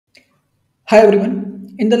Hi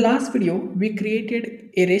everyone. In the last video, we created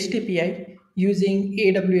a REST API using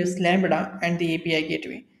AWS Lambda and the API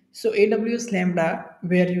Gateway. So AWS Lambda,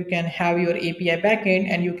 where you can have your API backend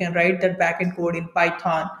and you can write that backend code in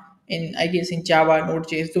Python, in I guess in Java,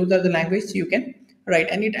 Node.js. Those are the languages you can write,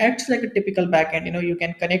 and it acts like a typical backend. You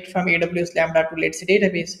can connect from AWS Lambda to let's say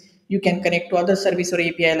database. You can connect to other service or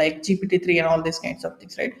API like GPT-3 and all these kinds of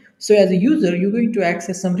things, right? So as a user, you're going to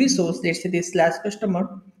access some resource. Let's say this slash customer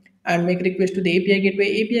and make request to the API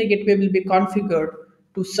gateway. API gateway will be configured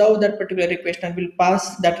to serve that particular request and will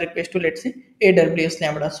pass that request to let's say AWS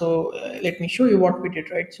Lambda. So let me show you what we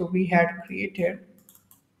did, right? So we had created,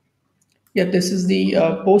 yeah, this is the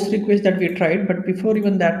post request that we tried. But before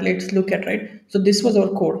even that, let's look at, right? So this was our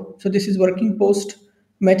code. So this is working post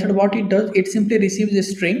method. What it does, it simply receives a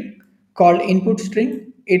string called input string.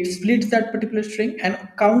 It splits that particular string and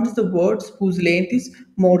counts the words whose length is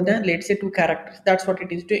more than let's say 2 characters. That's what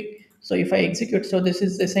it is doing. So if I execute, so this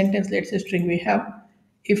is the sentence, let's say string we have.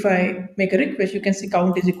 If I make a request, you can see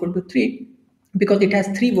count is equal to 3 because it has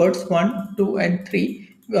 3 words, 1, 2, and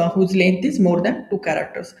 3, whose length is more than 2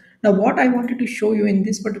 characters. Now what I wanted to show you in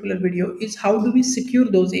this particular video is how do we secure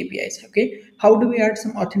those APIs. Okay, how do we add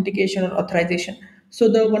some authentication or authorization? So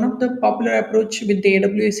the one of the popular approach with the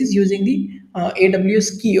AWS is using the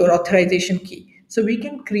AWS key or authorization key. So we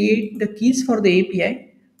can create the keys for the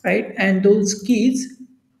API, right? And those keys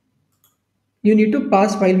you need to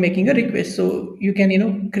pass while making a request. So you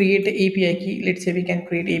can create an API key. Let's say we can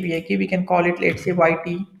create API key. We can call it let's say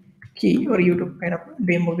YT key or YouTube kind of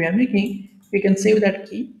demo we are making. We can save that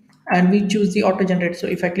key and we choose the auto generate. So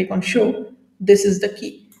if I click on show, this is the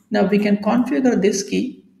key. Now we can configure this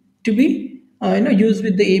key to be used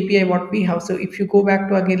with the API what we have. So if you go back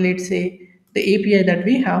to again, let's say the API that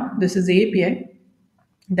we have, this is the API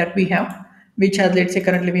that we have, which has let's say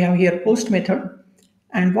currently we have here post method.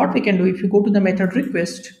 And what we can do, if you go to the method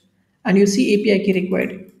request and you see API key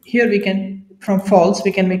required, here we can from false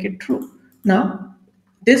we can make it true. Now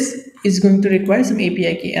this is going to require some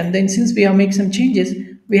API key, and then since we have made some changes,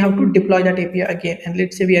 we have to deploy that API again. And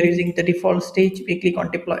let's say we are using the default stage, we click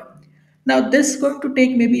on deploy. Now this is going to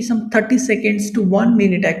take maybe some 30 seconds to 1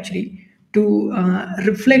 minute actually to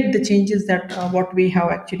reflect the changes that what we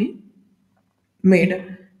have actually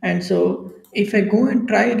made. And so if I go and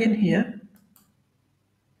try again here,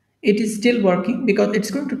 it is still working because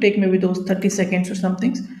it's going to take maybe those 30 seconds or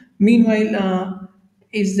something. Meanwhile,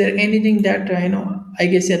 is there anything that I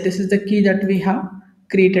guess, yeah, this is the key that we have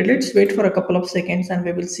created. Let's wait for a couple of seconds and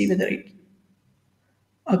we will see whether it,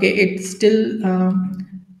 okay, it's still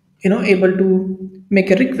able to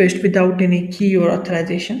make a request without any key or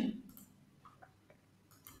authorization.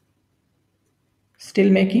 Still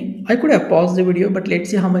making. I could have paused the video, but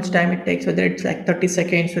let's see how much time it takes, whether it's like 30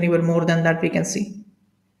 seconds or even more than that, we can see.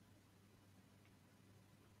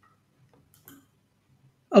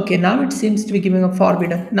 Okay, now it seems to be giving a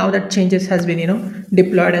forbidden. Now that changes has been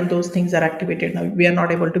deployed and those things are activated. Now we are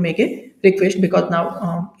not able to make a request because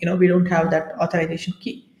now we don't have that authorization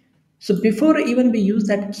key. So before even we use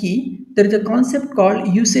that key, there is a concept called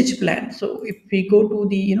usage plan. So if we go to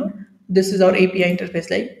the this is our API interface.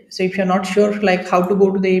 Like, so if you're not sure like how to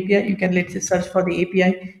go to the API, you can let's say search for the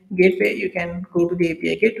API gateway. You can go to the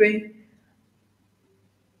API gateway,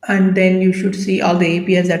 and then you should see all the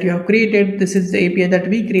APIs that you have created. This is the API that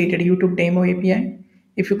we created, YouTube demo API.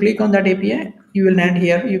 If you click on that API, you will land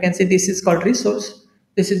here. You can see this is called resource.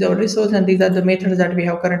 This is our resource, and these are the methods that we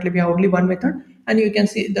have currently. We have only one method, and you can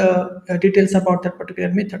see the details about that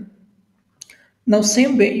particular method. Now,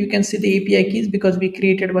 same way, you can see the API keys because we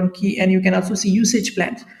created one key, and you can also see usage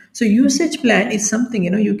plans. So usage plan is something,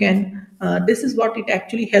 you can, this is what it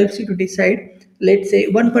actually helps you to decide, let's say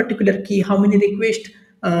one particular key, how many requests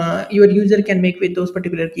your user can make with those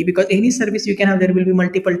particular key. Because any service you can have, there will be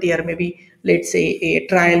multiple tier, maybe let's say a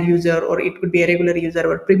trial user, or it could be a regular user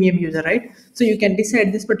or premium user, right? So you can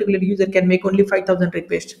decide this particular user can make only 5,000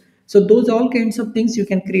 requests. So those all kinds of things you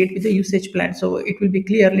can create with the usage plan. So it will be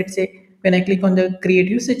clear. Let's say when I click on the create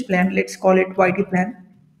usage plan, let's call it YT plan.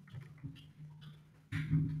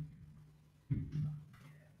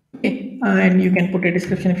 Okay, and you can put a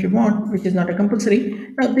description if you want, which is not a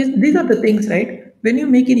compulsory. Now these are the things, right? When you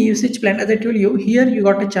make any usage plan, as I told you, here you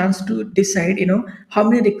got a chance to decide, how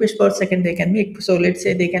many requests per second they can make. So let's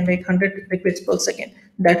say they can make 100 requests per second.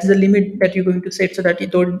 That's the limit that you're going to set so that they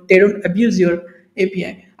don't abuse your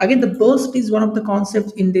API. Again, the burst is one of the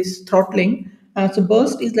concepts in this throttling. So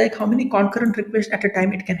burst is like how many concurrent requests at a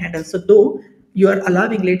time it can handle. So though you are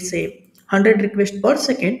allowing, let's say, 100 requests per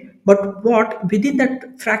second, But what within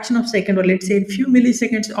that fraction of second, or let's say in few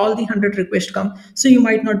milliseconds, all the 100 requests come. So you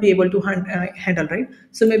might not be able to handle, right?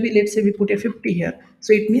 So maybe let's say we put a 50 here.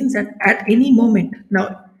 So it means that at any moment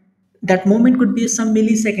now, that moment could be some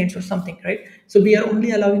milliseconds or something, right? So we are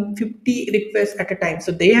only allowing 50 requests at a time.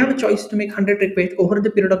 So they have a choice to make 100 requests over the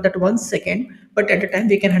period of that 1 second, but at a time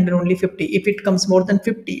we can handle only 50. If it comes more than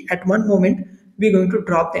 50 at one moment, we're going to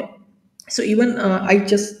drop them. So even I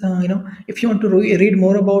just if you want to read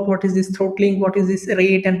more about what is this throttling, what is this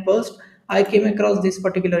rate and burst, I came across this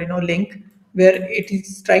particular link where it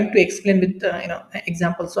is trying to explain with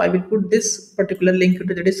examples. So I will put this particular link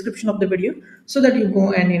into the description of the video, so that you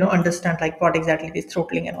go and understand like what exactly this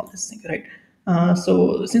throttling and all this thing, right?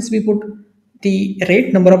 So since we put the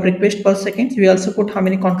rate, number of requests per second, we also put how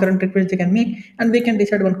many concurrent requests they can make, and we can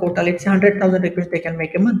decide one quota. Let's say 100,000 requests they can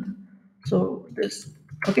make a month. So this,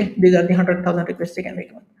 okay, these are the 100,000 requests they can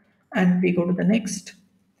make a month. And we go to the next.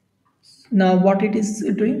 Now what it is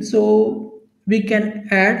doing, so we can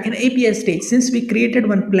add an API stage. Since we created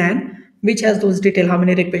one plan which has those detail, how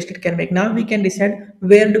many requests it can make, now we can decide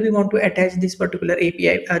where do we want to attach this particular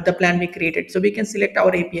API, the plan we created. So we can select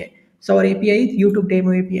our API. So our API is YouTube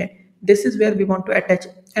demo API. This is where we want to attach,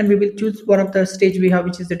 and we will choose one of the stage we have,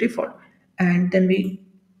 which is the default. And then we,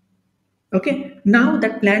 okay, now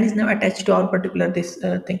that plan is now attached to our particular this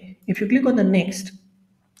thing. If you click on the next,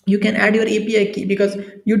 you can add your API key, because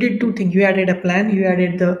you did two things. You added a plan, you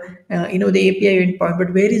added the the API endpoint,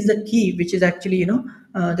 but where is the key which is actually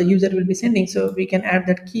the user will be sending? So we can add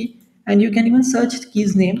that key, and you can even search the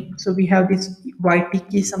key's name. So we have this YT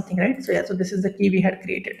key something, right? So yeah, so this is the key we had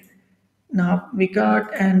created. Now we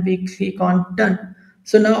got and we click on done.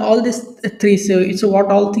 So now all this three, so what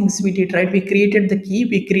all things we did, right? We created the key,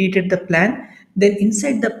 we created the plan, then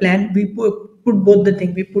inside the plan we put both the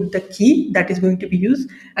thing. We put the key that is going to be used,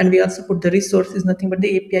 and we also put the resource is nothing but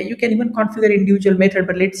the API. You can even configure individual method,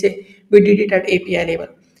 but let's say we did it at API level.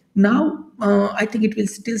 Now I think it will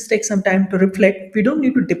still take some time to reflect. We don't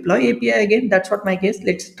need to deploy API again. That's what my guess.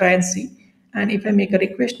 Let's try and see. And if I make a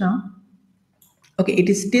request now, okay, it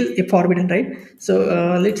is still a forbidden, right?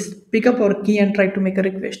 So let's pick up our key and try to make a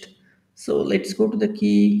request. So let's go to the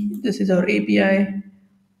key. This is our API,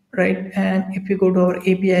 right? And if you go to our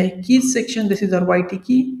API keys section, this is our YT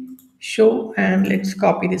key, show, and let's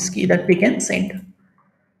copy this key that we can send.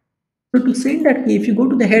 So to send that key, if you go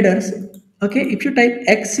to the headers, okay, if you type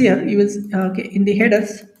X here, you will, okay, in the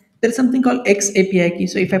headers there's something called X API key.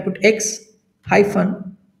 So if I put X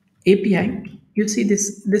hyphen API, you see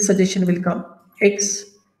this suggestion will come, X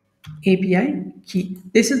API key.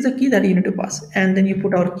 This is the key that you need to pass, and then you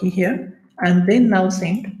put our key here, and then now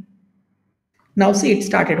send. Now see, it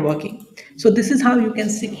started working. So this is how you can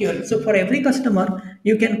secure it. So for every customer,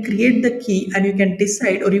 you can create the key, and you can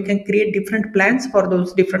decide, or you can create different plans for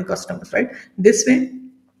those different customers, right? This way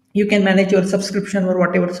you can manage your subscription or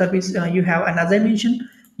whatever service you have. And as I mentioned,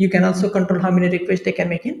 you can also control how many requests they can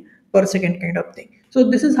make in per second, kind of thing. So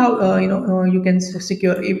this is how you can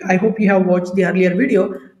secure. I hope you have watched the earlier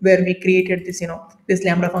video where we created this this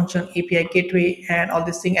Lambda function, API gateway, and all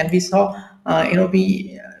this thing, and we saw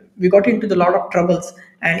we got into the lot of troubles,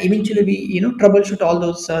 and eventually we troubleshoot all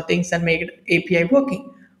those things and make API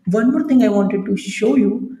working. One more thing I wanted to show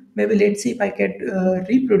you, maybe let's see if I can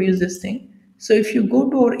reproduce this thing. So if you go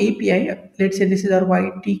to our API, let's say this is our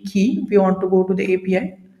YT key, we want to go to the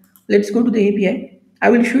API. Let's go to the API.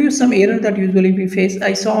 I will show you some error that usually we face.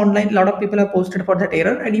 I saw online a lot of people have posted for that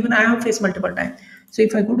error, and even I have faced multiple times. So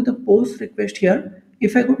if I go to the post request here,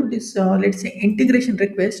 if I go to this let's say integration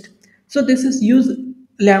request, so this is use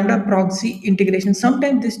Lambda proxy integration.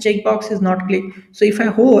 Sometimes this checkbox is not clear. So if I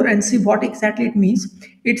hover and see what exactly it means,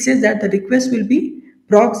 it says that the request will be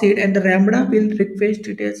proxied and the Lambda will request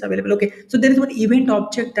details available. Okay, so there is one event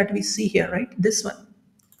object that we see here, right? This one,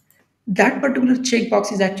 that particular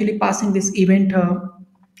checkbox is actually passing this event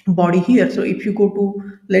body here. So if you go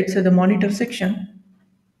to, let's say, the monitor section,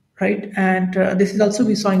 right, and this is also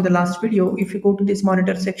we saw in the last video. If you go to this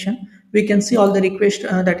monitor section, we can see all the request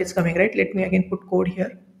that is coming, right? Let me again put code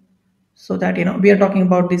here, so that we are talking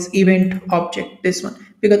about this event object, this one,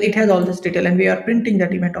 because it has all this detail, and we are printing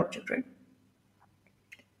that event object, right?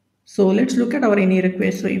 So let's look at our any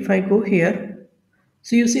request. So if I go here,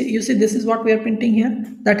 so you see this is what we are printing here.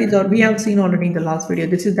 That is our, we have seen already in the last video.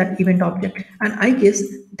 This is that event object, and I guess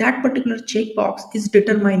that particular checkbox is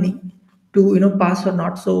determining to pass or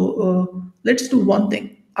not. So let's do one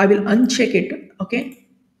thing. I will uncheck it, okay?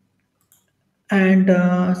 And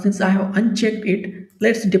since I have unchecked it,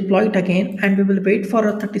 let's deploy it again, and we will wait for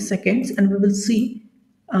 30 seconds, and we will see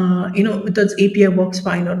does API works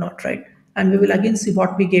fine or not, right? And we will again see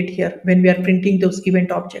what we get here when we are printing those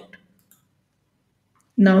event object.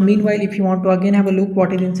 Now meanwhile, if you want to again have a look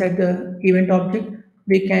what is inside the event object,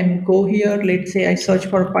 we can go here. Let's say I search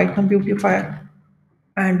for Python beautifier,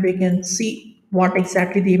 and we can see what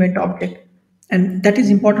exactly the event object, and that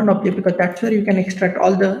is important object because that's where you can extract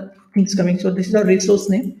all the things coming. So this is our resource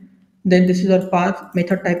name, then this is our path,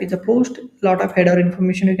 method type is a post, lot of header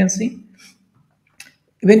information you can see.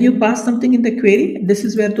 When you pass something in the query, this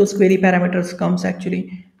is where those query parameters comes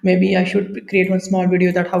actually. Maybe I should create one small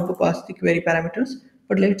video that how to pass the query parameters,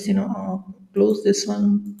 but let's close this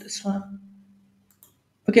one.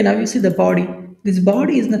 Okay, now you see the body. This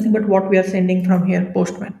body is nothing but what we are sending from here,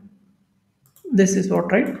 postman. This is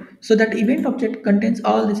what, right? So that event object contains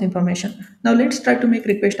all this information. Now let's try to make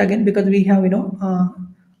request again because we have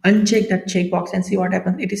uncheck that checkbox and see what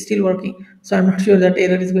happens. It is still working, so I'm not sure that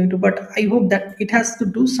error is going to, but I hope that it has to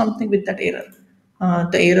do something with that error.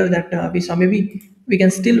 The error that we saw, maybe we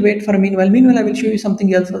can still wait for a meanwhile I will show you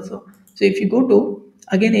something else also. So if you go to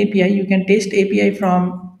again API, you can test API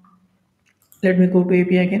from, let me go to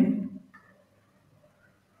API again.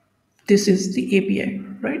 This is the API,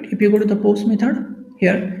 right? If you go to the post method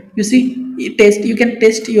here, you see you can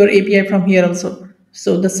test your API from here also.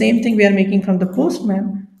 So the same thing we are making from the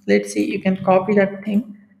postman. Let's see, you can copy that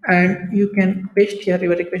thing and you can paste here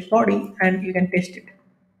your request body and you can test it,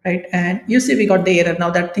 right? And you see we got the error. Now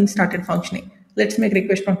that thing started functioning. Let's make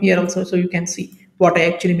request from here also so you can see what I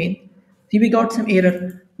actually mean. See, we got some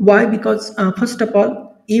error. Why? Because first of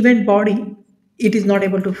all, event body it is not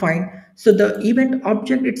able to find. So the event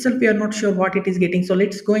object itself, we are not sure what it is getting. So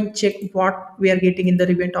let's go and check what we are getting in the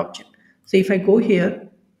event object. So if I go here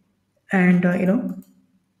and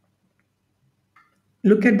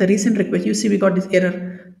look at the recent request, you see we got this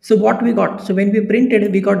error. So what we got? So when we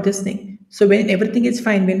printed, we got this thing. So when everything is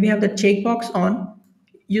fine, when we have the checkbox on,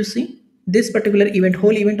 you see this particular event,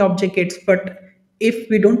 whole event object gets. But if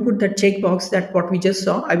we don't put that checkbox, that what we just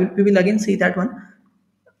saw, we will again see that one.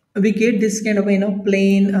 We get this kind of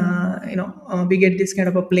plain we get this kind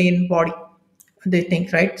of a plain body, they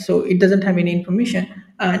think, right? So it doesn't have any information.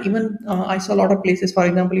 And even I saw a lot of places, for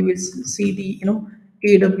example, you will see the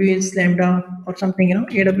AWS lambda or something,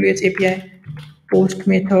 AWS API post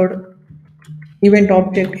method event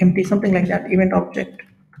object empty, something like that, event object.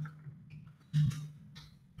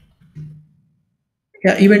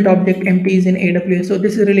 Yeah, event object empty is in AWS. So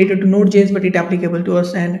this is related to Node.js, but it applicable to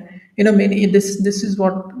us. And many this is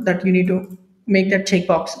what that you need to make that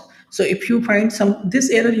checkbox. So if you find some this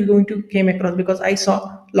error, you're going to came across, because I saw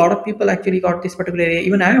a lot of people actually got this particular area.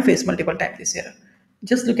 Even I have faced multiple times this error.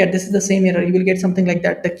 Just look at this is the same error. You will get something like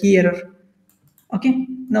that, the key error. Okay,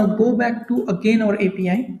 now go back to again our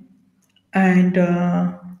API and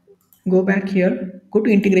go back here, go to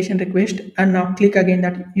integration request, and now click again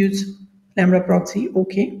that use lambda proxy.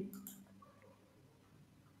 Okay,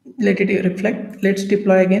 let it reflect. Let's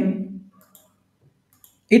deploy again.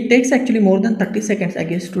 It takes actually more than 30 seconds, I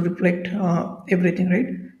guess, to reflect everything, right?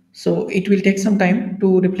 So it will take some time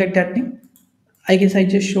to reflect that thing. I guess I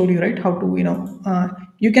just showed you, right, how to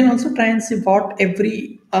you can also try and see what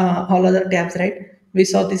every all other tabs, right? We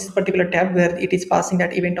saw this particular tab where it is passing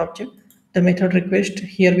that event object, the method request.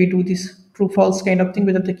 Here we do this true false kind of thing,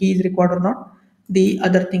 whether the key is required or not. The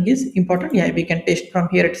other thing is important. Yeah, we can test from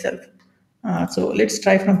here itself. So let's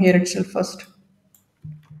try from here itself first.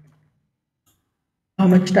 How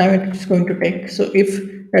much time it's going to take? So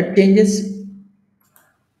if that changes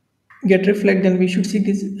get reflect, then we should see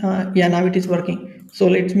this. Yeah, now it is working. So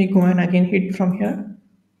let me go and again hit from here.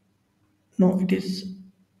 No, it is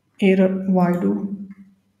error. Why do?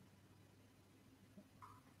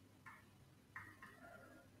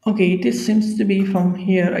 Okay, it is seems to be from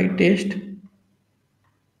here. I test.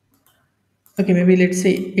 Okay, maybe let's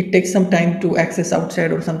say it takes some time to access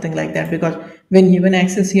outside or something like that, because when you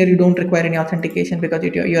access here, you don't require any authentication because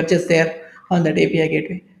you're just there on that API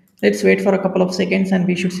gateway. Let's wait for a couple of seconds and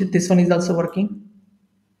we should see this one is also working.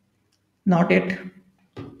 Not yet.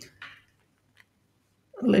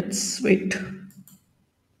 Let's wait.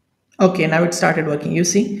 Okay, now it started working, you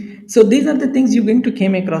see. So these are the things you're going to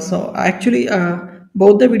came across. So actually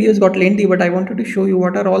both the videos got lengthy, but I wanted to show you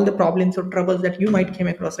what are all the problems or troubles that you might came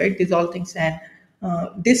across, right? These all things. And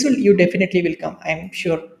this will you definitely will come, I'm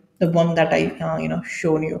sure, the one that I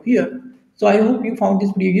shown you here. So I hope you found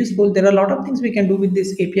this video useful. There are a lot of things we can do with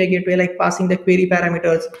this API gateway, like passing the query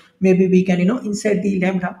parameters. Maybe we can insert the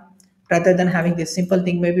lambda rather than having this simple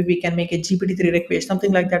thing. Maybe we can make a GPT-3 request,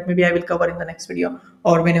 something like that. Maybe I will cover in the next video,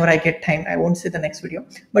 or whenever I get time. I won't say the next video,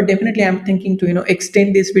 but definitely I'm thinking to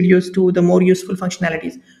extend these videos to the more useful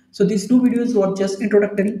functionalities. So these two videos were just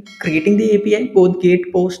introductory, creating the API, both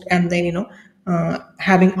gate, post, and then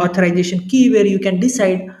having authorization key where you can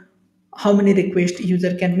decide how many requests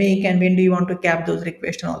user can make and when do you want to cap those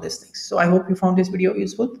requests and all these things. So I hope you found this video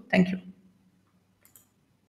useful. Thank you.